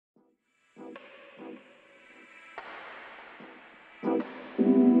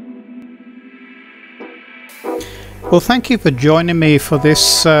Well, thank you for joining me for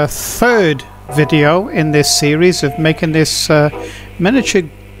this third video in this series of making this miniature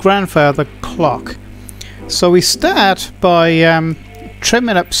grandfather clock. So we start by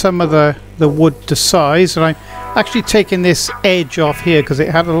trimming up some of the wood to size, and I'm actually taking this edge off here because it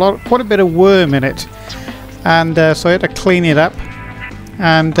had quite a bit of worm in it, and so I had to clean it up.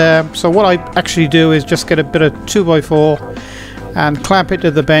 And so what I actually do is just get a bit of 2x4 and clamp it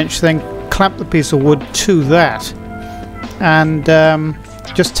to the bench, then clamp the piece of wood to that, and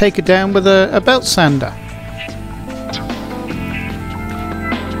just take it down with a belt sander.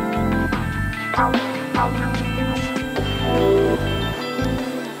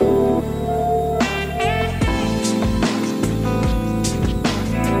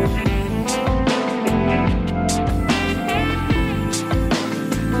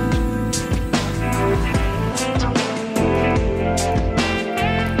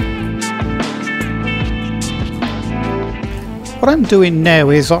 What I'm doing now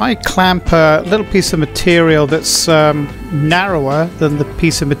is I clamp a little piece of material that's narrower than the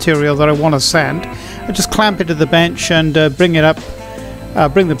piece of material that I want to sand. I just clamp it to the bench and bring it up,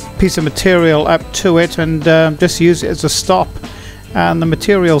 bring the piece of material up to it, and just use it as a stop, and the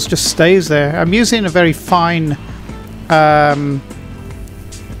material just stays there. I'm using a very fine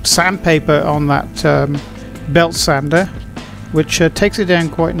sandpaper on that belt sander, which takes it down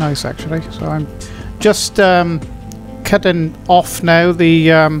quite nice actually. So I'm just cutting off now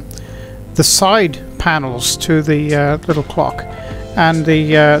the side panels to the little clock, and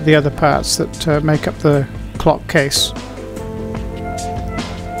the other parts that make up the clock case.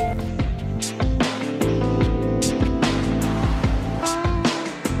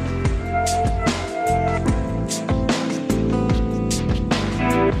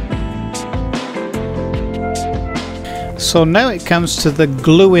 So now it comes to the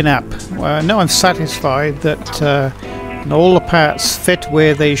gluing up. Now I'm satisfied that all the parts fit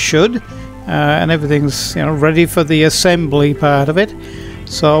where they should, and everything's ready for the assembly part of it.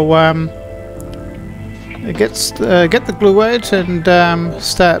 So get the glue out and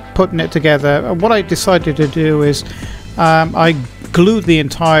start putting it together. And what I decided to do is I glued the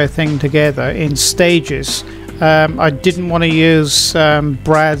entire thing together in stages. I didn't want to use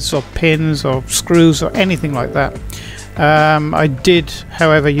brads or pins or screws or anything like that. I did,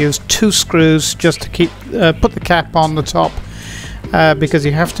 however, use 2 screws just to keep put the cap on the top, because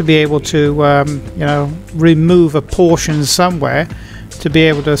you have to be able to remove a portion somewhere to be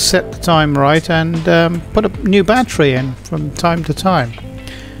able to set the time right and put a new battery in from time to time.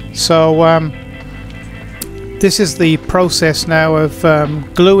 So this is the process now of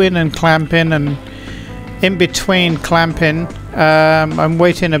gluing and clamping, and in between clamping I'm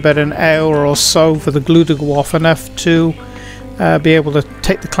waiting about an hour or so for the glue to go off enough to be able to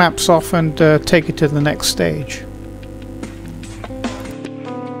take the clamps off and take it to the next stage.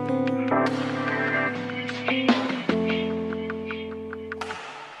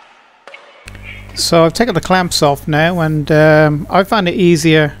 So I've taken the clamps off now, and I find it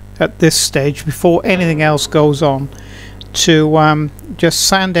easier at this stage, before anything else goes on, to just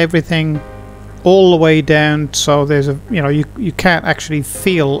sand everything all the way down so there's a you can't actually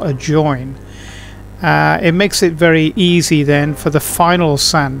feel a join. It makes it very easy then for the final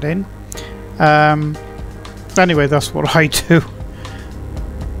sanding. Anyway, that's what I do.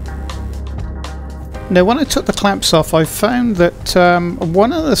 Now when I took the clamps off, I found that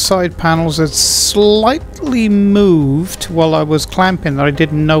one of the side panels had slightly moved while I was clamping that I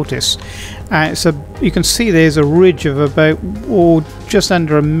didn't notice. You can see there's a ridge of about just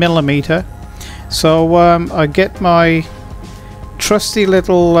under a millimeter. So I get my trusty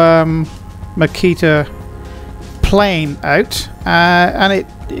little Makita plane out, and it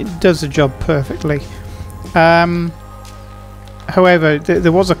does the job perfectly. However,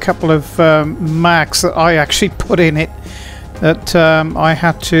 there was a couple of marks that I actually put in it that I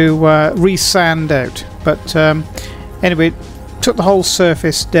had to resand out. But anyway, took the whole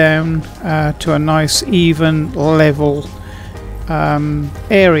surface down to a nice even level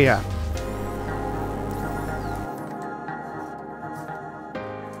area.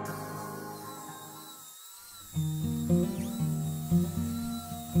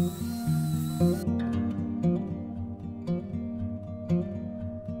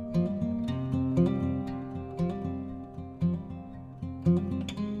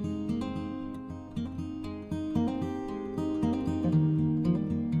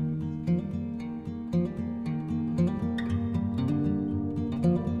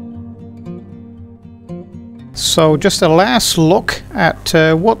 So just a last look at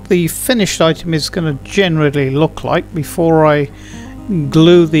what the finished item is going to generally look like before I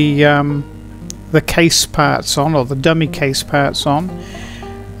glue the the case parts on, or the dummy case parts on.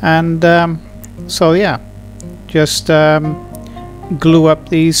 And so yeah, just glue up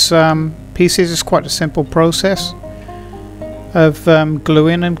these pieces. It's quite a simple process of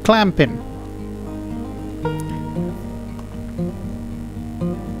gluing and clamping.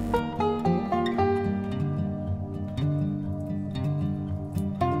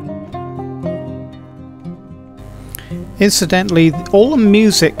 Incidentally, all the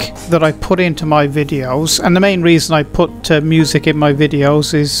music that I put into my videos, and the main reason I put music in my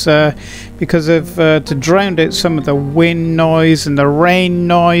videos is because of to drown out some of the wind noise and the rain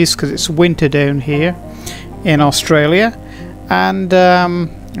noise, because it's winter down here in Australia, and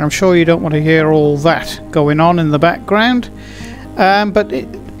I'm sure you don't want to hear all that going on in the background. But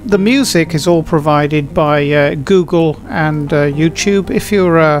the music is all provided by Google and YouTube.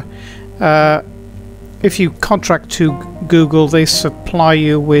 If you contract to Google, they supply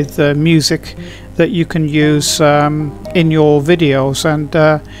you with music that you can use in your videos,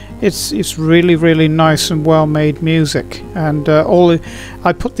 and it's really nice and well made music. And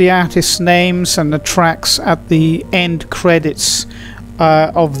I put the artists' names and the tracks at the end credits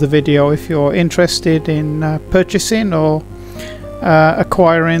of the video if you're interested in purchasing or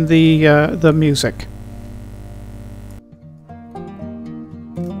acquiring the music.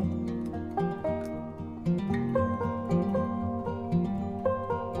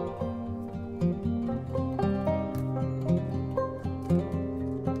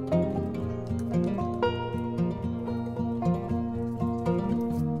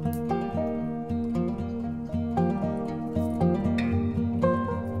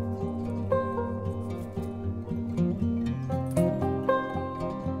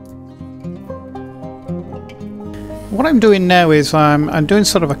 What I'm doing now is I'm doing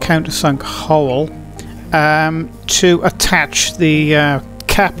sort of a countersunk hole to attach the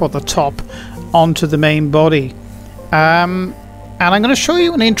cap or the top onto the main body, and I'm going to show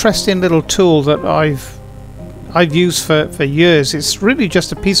you an interesting little tool that I've used for years. It's really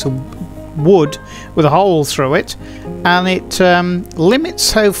just a piece of wood with a hole through it, and it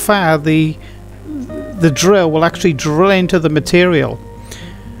limits how far the drill will actually drill into the material.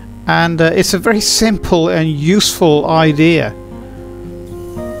 And it's a very simple and useful idea.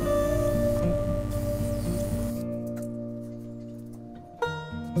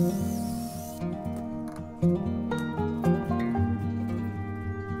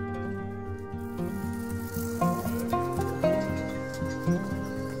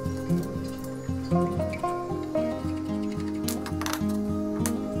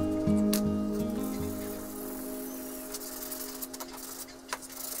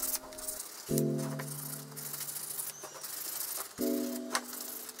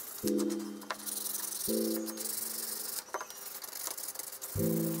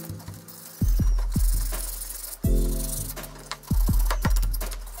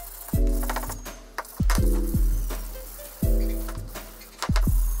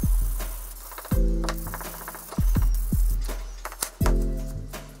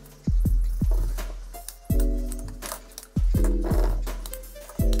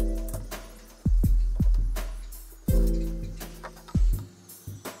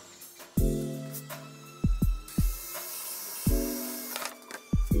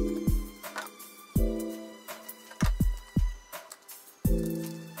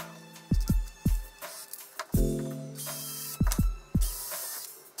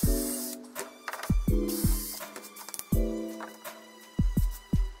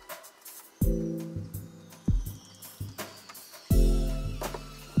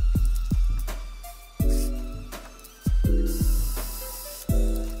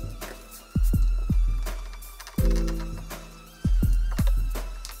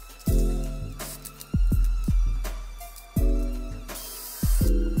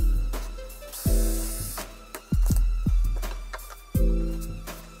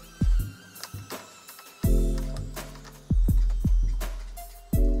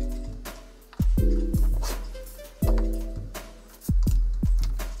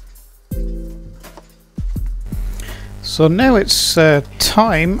 So now it's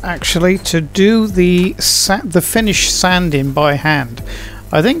time actually to do the finish sanding by hand.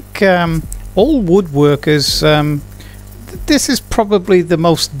 I think all woodworkers, this is probably the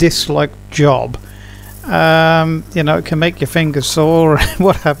most disliked job. You know, it can make your fingers sore and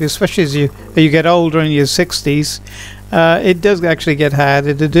what have you, especially as you get older in your 60s. It does actually get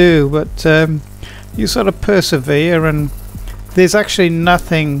harder to do, but you sort of persevere, and there's actually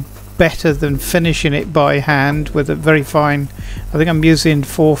nothing better than finishing it by hand with a very fine, I think I'm using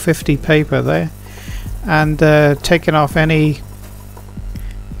 450 paper there, and taking off any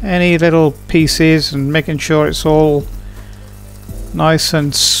any little pieces and making sure it's all nice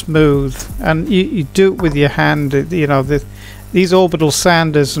and smooth. And you do it with your hand. You know, these orbital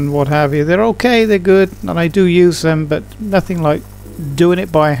sanders and what have you, they're okay, they're good, and I do use them, but nothing like doing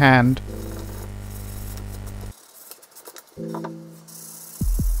it by hand.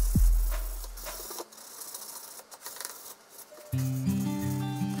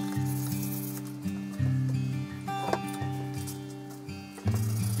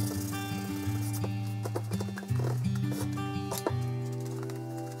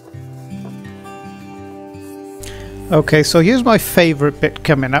 Okay, so here's my favorite bit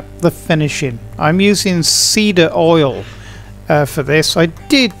coming up, the finishing. I'm using cedar oil for this. I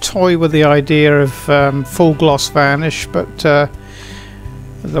did toy with the idea of full gloss varnish, but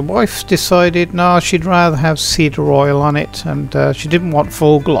the wife decided no, she'd rather have cedar oil on it, and she didn't want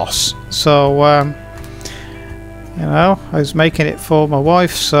full gloss. So you know, I was making it for my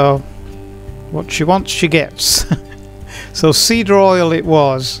wife, so what she wants she gets. So cedar oil it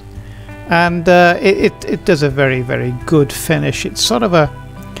was. And it does a very, very good finish. It's sort of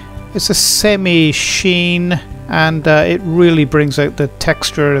it's a semi sheen, and it really brings out the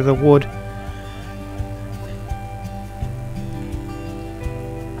texture of the wood.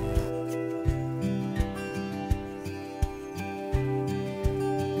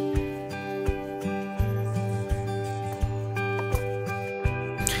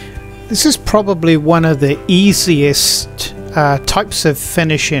 This is probably one of the easiest types of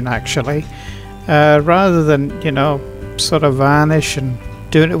finishing, actually, rather than, you know, sort of varnish and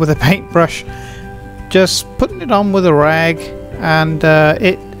doing it with a paintbrush. Just putting it on with a rag, and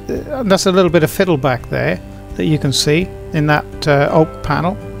that's a little bit of fiddle back there that you can see in that oak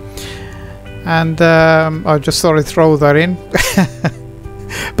panel, and I just thought I'd throw that in.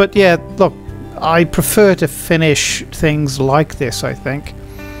 But yeah, look, I prefer to finish things like this, I think,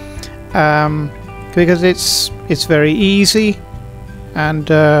 because it's very easy, and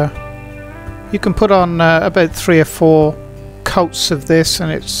you can put on about 3 or 4 coats of this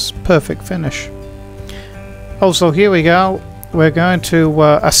and it's perfect finish. Also, here we go, we're going to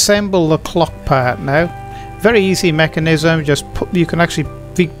assemble the clock part now. Very easy mechanism. Just you can actually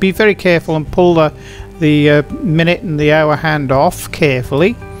be very careful and pull the minute and the hour hand off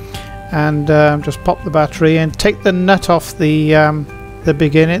carefully, and just pop the battery and take the nut off the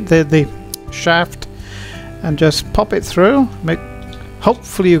beginning, the shaft, and just pop it through.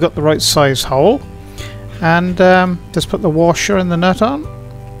 Hopefully you've got the right size hole, and just put the washer and the nut on.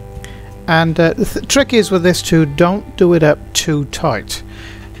 And the trick is with this too, don't do it up too tight,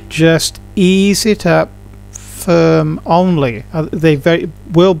 just ease it up firm only. They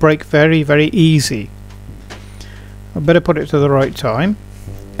will break very, very easy. I better put it to the right time.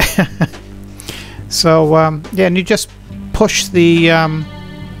 So yeah, and you just push the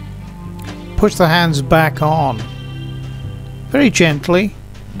hands back on very gently,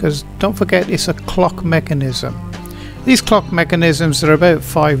 because don't forget it's a clock mechanism. These clock mechanisms are about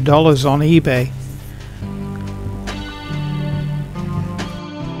 $5 on eBay.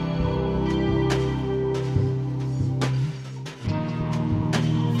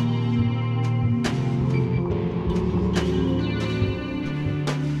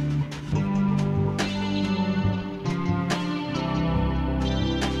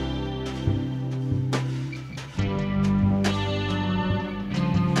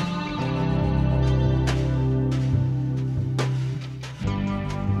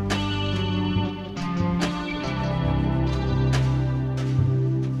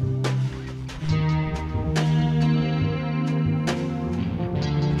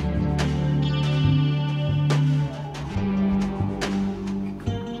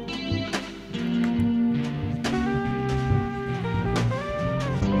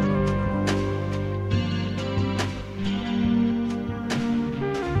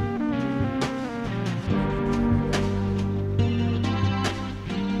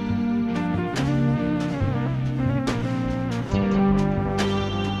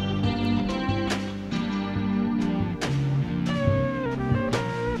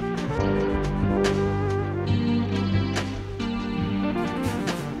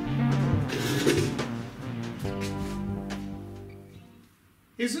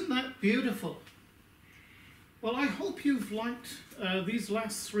 Isn't that beautiful? Well, I hope you've liked these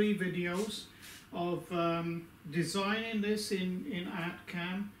last 3 videos of designing this in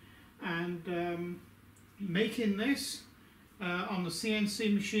ArtCAM and making this on the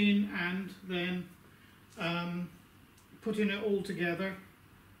CNC machine, and then putting it all together.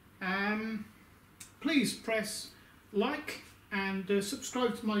 Please press like and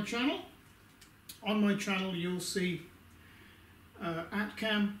subscribe to my channel. On my channel you'll see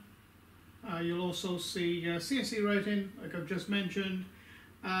ArtCAM. You'll also see CNC writing, like I've just mentioned.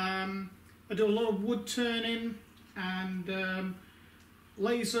 I do a lot of wood turning and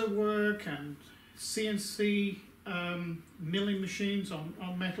laser work and CNC milling machines on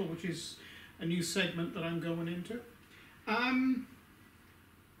metal, which is a new segment that I'm going into.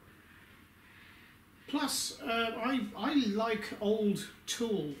 Plus, I like old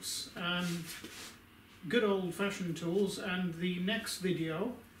tools, good old-fashioned tools, and the next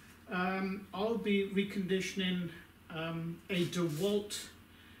video I'll be reconditioning a DeWalt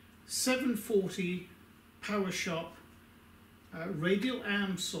 740 PowerShop radial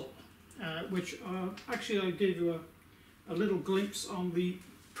arm saw, which actually I gave you a little glimpse on the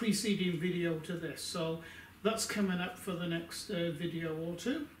preceding video to this, so that's coming up for the next video or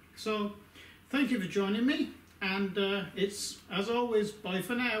two. So thank you for joining me, and it's, as always, bye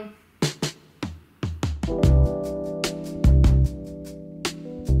for now.